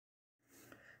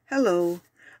Hello,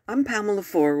 I'm Pamela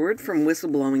Forward from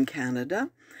Whistleblowing Canada,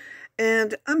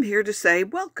 and I'm here to say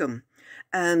welcome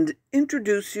and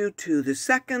introduce you to the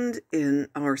second in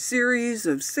our series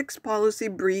of 6 policy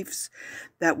briefs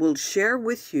that will share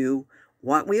with you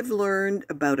what we have learned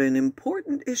about an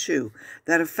important issue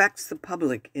that affects the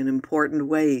public in important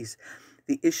ways,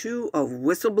 the issue of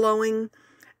whistleblowing,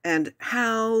 and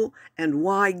how and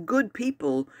why good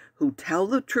people who tell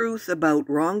the truth about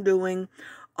wrongdoing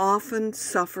often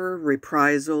suffer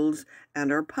reprisals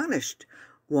and are punished,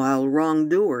 while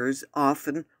wrongdoers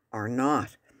often are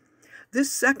not.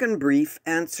 This second brief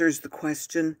answers the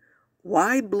question,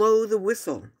 why blow the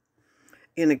whistle?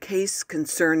 In a case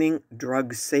concerning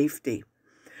drug safety.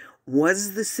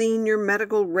 Was the senior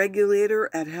medical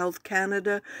regulator at Health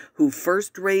Canada who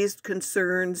first raised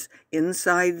concerns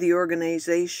inside the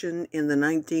organization in the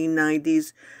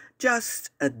 1990s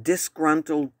just a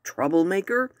disgruntled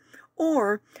troublemaker?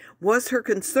 Or was her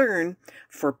concern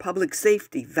for public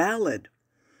safety valid?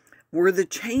 Were the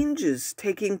changes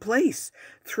taking place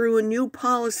through a new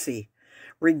policy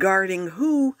regarding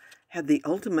who had the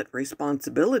ultimate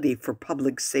responsibility for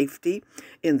public safety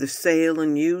in the sale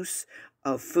and use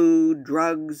of food,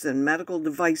 drugs, and medical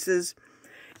devices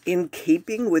in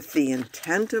keeping with the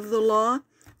intent of the law,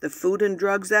 the Food and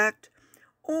Drugs Act?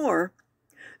 Or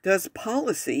does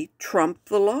policy trump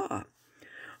the law?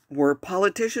 Were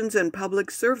politicians and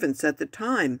public servants at the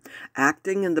time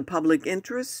acting in the public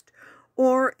interest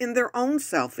or in their own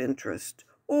self-interest?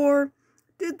 Or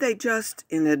did they just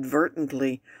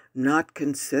inadvertently not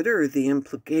consider the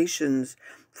implications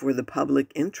for the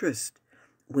public interest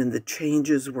when the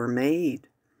changes were made?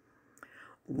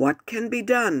 What can be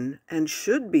done and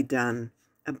should be done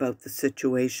about the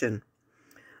situation?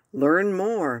 Learn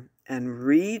more and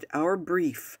read our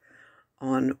brief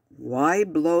on why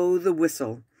blow the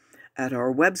whistle at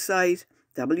our website,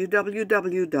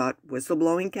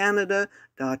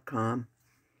 www.whistleblowingcanada.com.